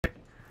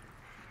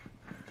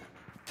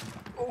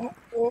What?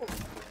 What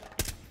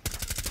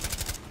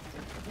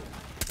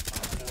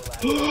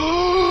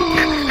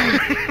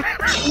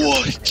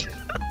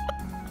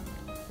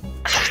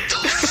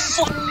the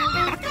fuck?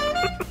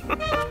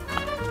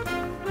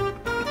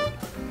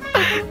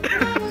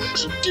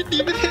 You didn't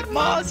even hit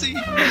Mozzie!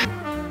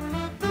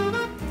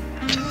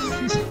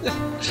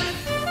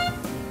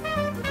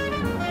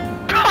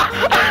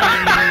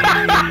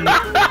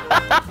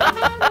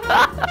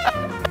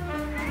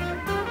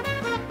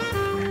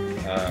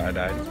 I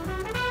died.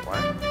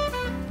 What?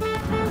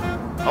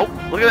 Oh,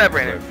 look at that,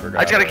 Brandon.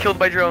 I just got killed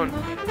by drone.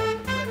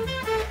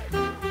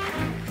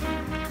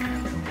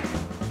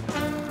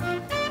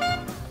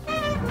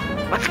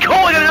 Let's go!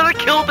 I got another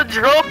kill with the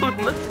drone!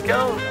 Let's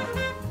go!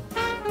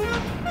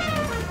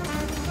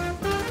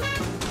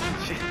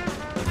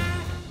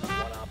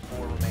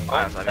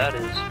 Oh, that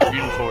is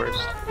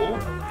reinforced. Oh.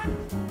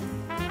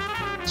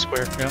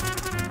 Square, yeah.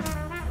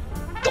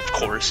 Of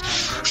course.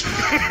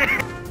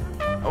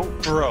 Oh,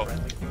 bro.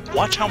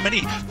 Watch how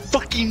many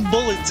fucking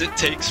bullets it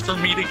takes for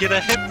me to get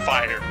a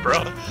hipfire,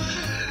 bro.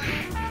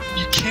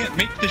 You can't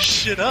make this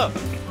shit up.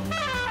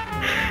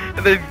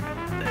 And then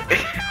it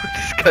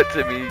just cut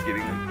to me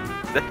getting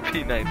that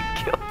P90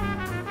 kill.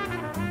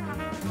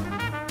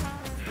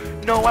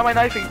 No, why am I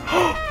knifing?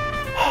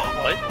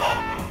 What?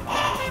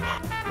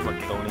 Look,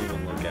 don't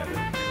even look at it.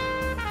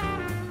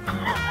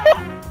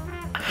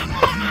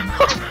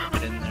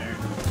 Get in there.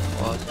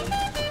 Closet.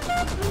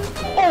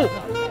 Oh!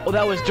 Oh,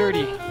 that was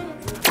dirty.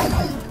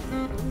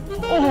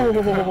 Oh!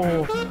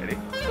 Ready?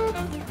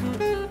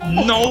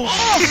 No!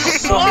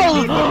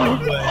 Oh!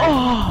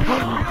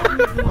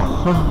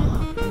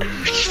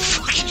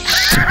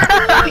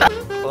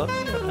 Club?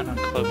 I've been on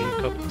Clubby a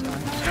couple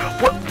times.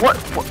 What?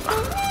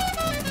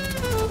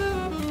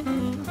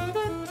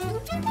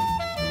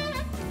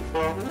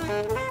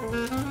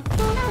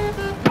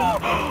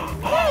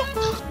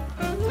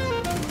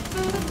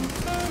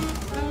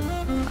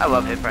 I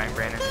love Hipfires,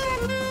 Brandon.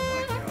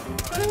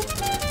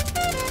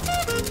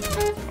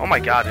 Oh my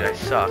god, dude, I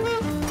suck.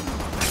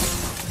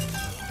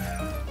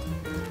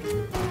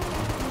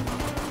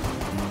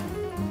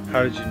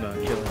 How did you not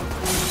kill him?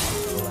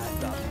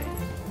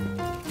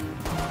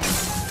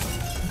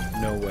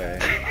 No way.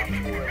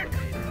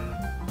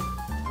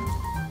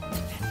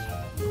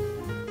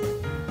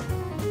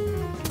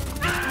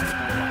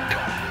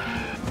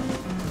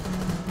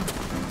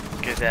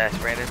 Get his ass,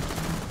 Brandon.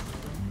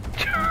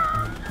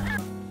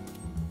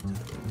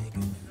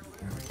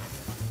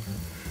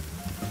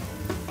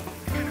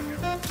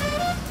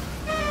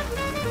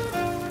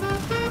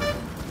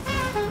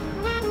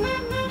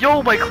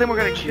 Yo, my claymore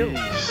got a kill.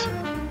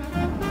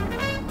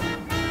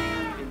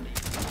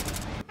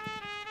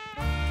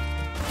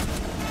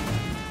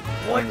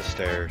 On the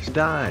stairs.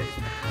 Die.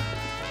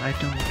 I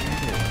don't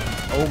get it.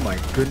 Oh my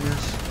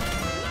goodness.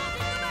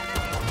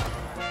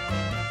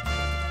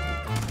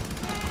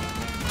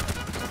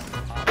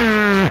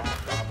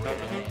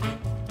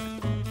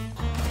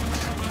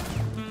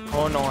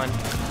 Hold on.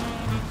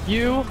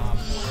 You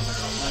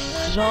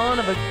son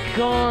of a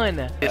gun!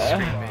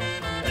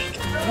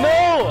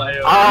 No!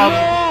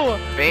 No!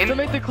 Vane? To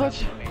make the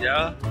clutch.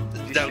 Yeah?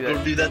 Don't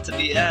go do that to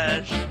the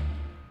Ash.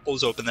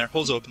 Hole's open there.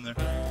 Hole's open there.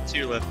 To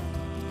your left.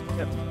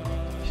 Yep.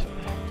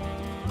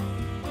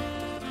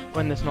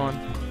 Win this one.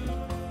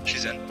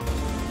 She's in.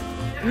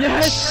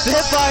 Yes!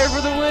 Hipfire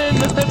for the win!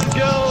 Let's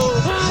go!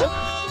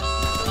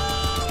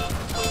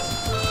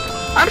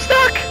 I'm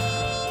stuck!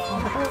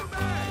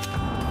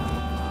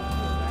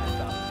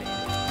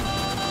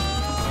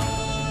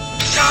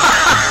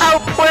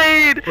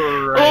 Outplayed!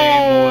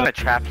 Oh! I'm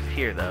trapped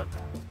here though.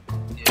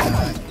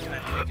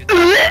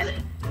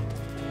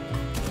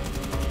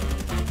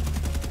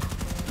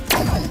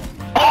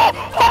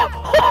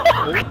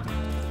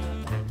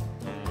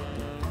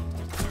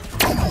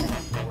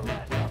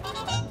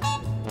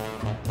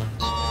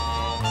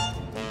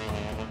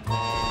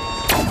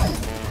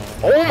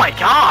 Oh my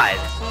god!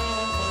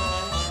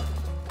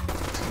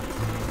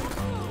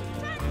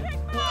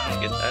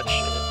 Get that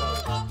shit.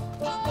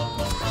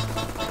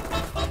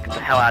 Get the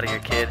hell out of here,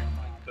 kid.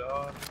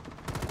 God.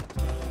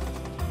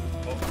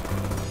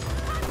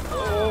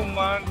 Oh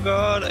my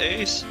god,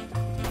 Ace.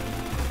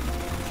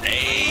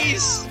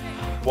 Ace!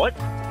 What?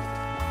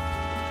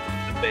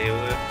 The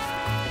bailiff.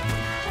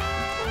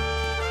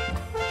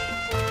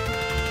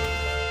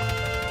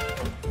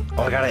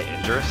 Oh, I got an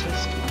injure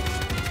assist?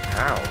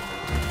 How?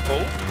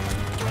 Oh?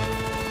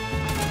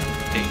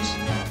 Ace.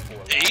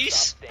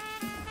 Ace?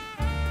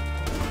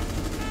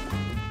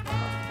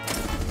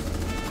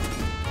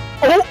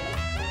 Oh!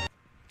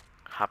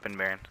 Hop in,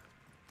 Baron.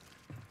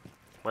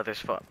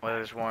 Weather's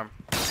warm.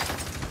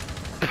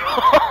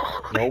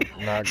 Nope,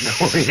 not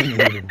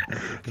going.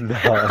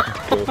 Not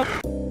going.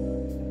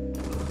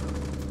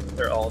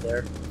 They're all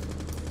there.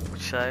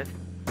 Which side?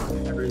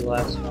 Every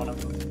last one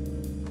of them.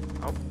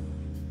 Oh.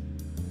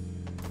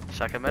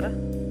 Second meta?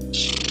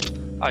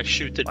 I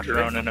shoot the Watch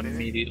drone it, and baby.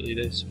 immediately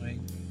they swing.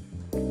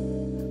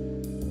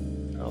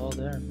 They're all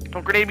there.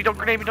 Don't grenade me, don't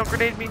grenade me, don't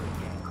grenade me!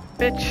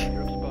 Bitch!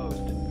 You're exposed.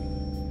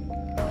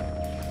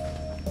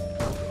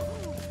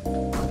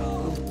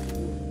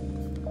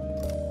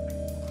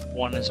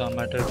 One is on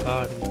my dead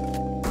body.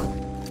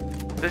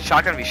 There's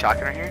shotgun be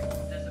shotgun right here.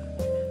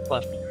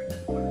 Left.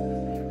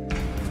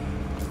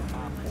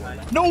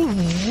 No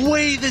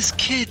way, this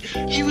kid!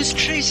 He was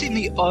chasing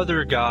the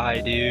other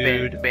guy,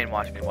 dude. Bane,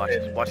 watch me, watch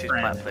this. Watch these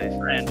plant plays.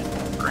 Brandon.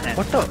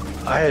 What the?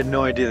 I had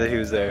no idea that he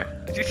was there.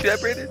 Did you see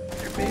that, Brandon?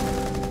 Your Bane?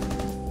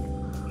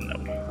 No.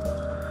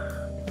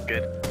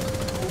 Good.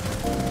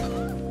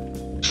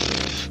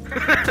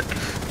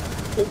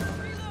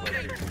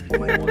 Oh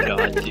my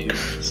god, dude.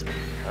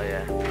 Oh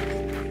yeah.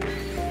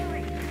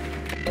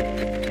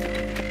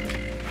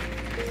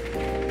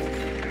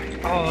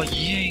 Oh,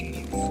 Ying,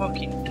 you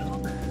fucking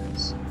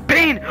dumbass.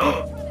 Bane!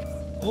 Oh,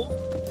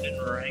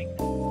 didn't rank.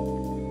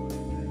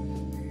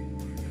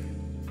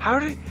 How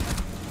did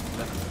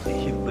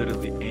he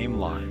literally aim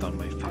locked on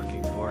my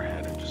fucking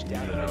forehead and just knew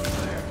that I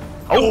was there?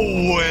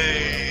 Oh,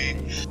 way!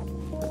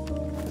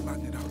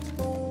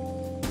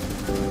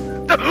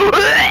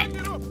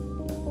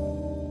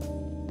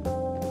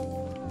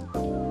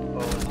 Oh, I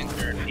think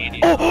they're an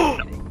idiot. Oh!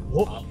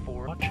 What?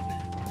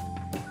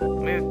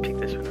 Let me peek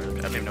this window.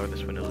 I don't even know where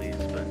this window leads,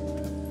 but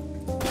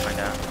we'll find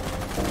out.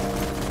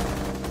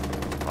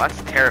 Well,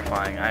 that's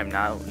terrifying. I am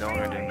no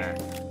longer doing that.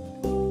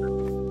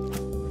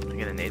 Can I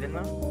get a nade in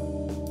though?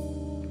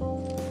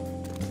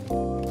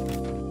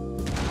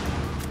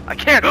 I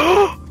can't!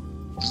 I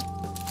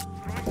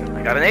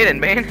got an 8 in,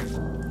 Bane!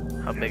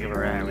 How big of a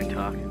rat are we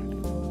talking?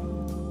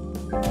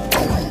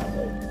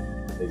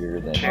 Bigger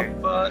than Here,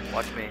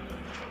 watch me.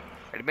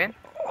 Ready, Bane?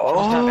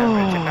 Oh!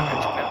 Ready,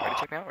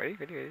 check me out. Ready?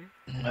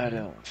 I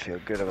don't feel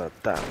good about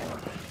that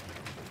one.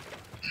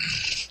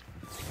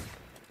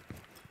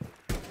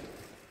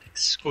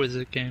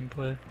 Exquisite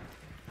gameplay.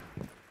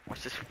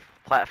 Watch this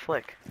flat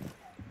flick.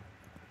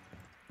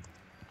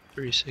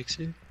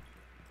 360.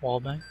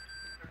 Wallbang.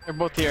 They're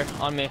both here,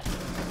 on me.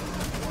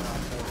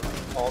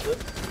 Called it.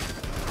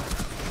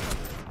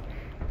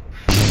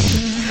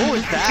 What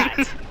was that?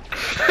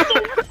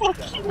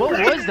 What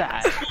was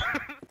that?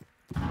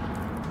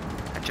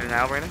 Got you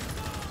now, Brandon?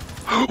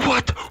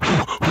 What?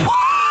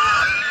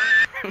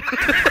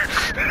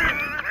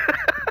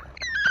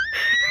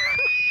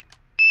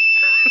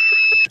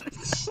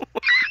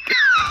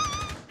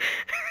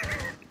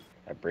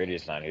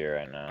 Brady's not here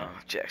right now. Oh,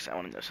 Jax, I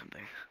want to know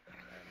something.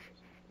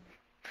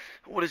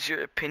 What is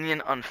your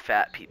opinion on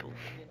fat people?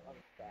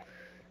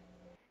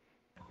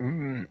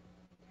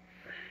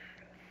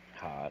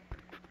 Hot.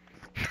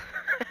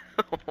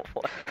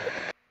 What?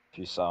 If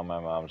you saw my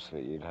mom's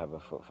feet, you'd have a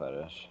foot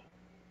fetish.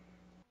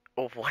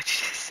 Oh, what'd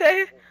you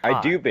say? I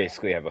do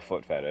basically have a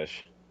foot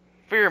fetish.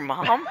 For your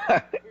mom?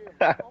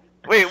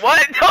 Wait,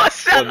 what? No,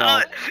 shut no,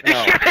 up!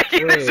 no. You're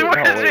making this Wait,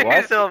 worse no, wait, for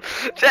what?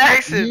 yourself!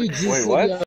 Jackson! Wait, what?